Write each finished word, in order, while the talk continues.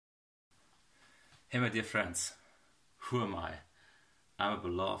Hey my dear friends, who am I? I'm a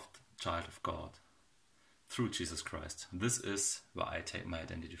beloved child of God through Jesus Christ. This is where I take my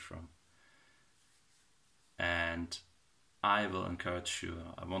identity from. And I want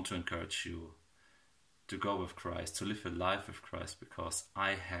to encourage you to go with Christ, to live a life with Christ, because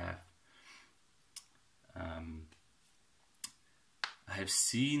I have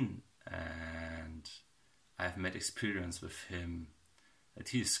seen and I have made experience with Him that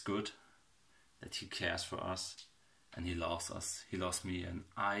He is good, that He cares for us, and He loves us. He loves me, and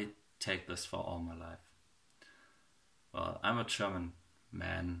I take this for all my life. Well, I'm a German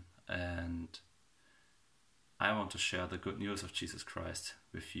man, and I want to share the good news of Jesus Christ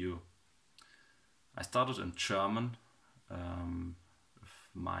with you. I started in German, with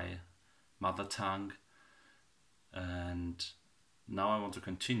my mother tongue, and now I want to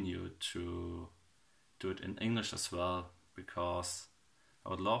continue to do it in English as well, because I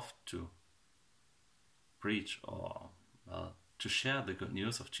would love to preach or, well, to share the good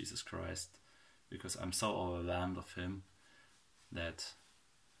news of Jesus Christ, because I'm so overwhelmed of Him that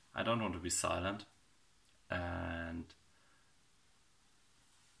I don't want to be silent, and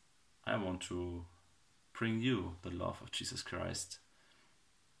I want to bring you the love of Jesus Christ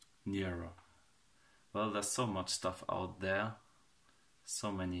nearer. Well, there's so much stuff out there,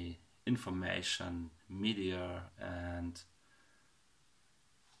 so many information, media, and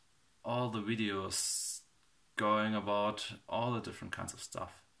all the videos going about all the different kinds of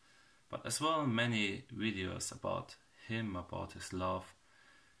stuff, but as well many videos about Him, about His love.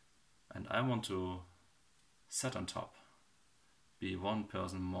 And I want to sit on top, be one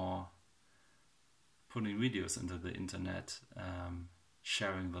person more, putting videos into the internet,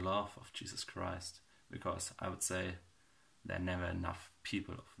 sharing the love of Jesus Christ, because I would say there are never enough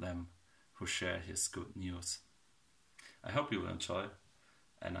people of them who share His good news. I hope you will enjoy,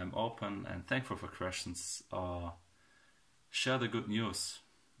 and I'm open and thankful for questions, or share the good news.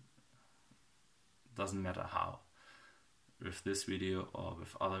 Doesn't matter how, with this video or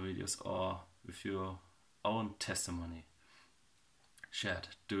with other videos or with your own testimony. Share it,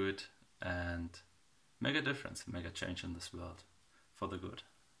 do it, and make a difference, make a change in this world for the good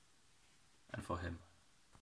and for Him.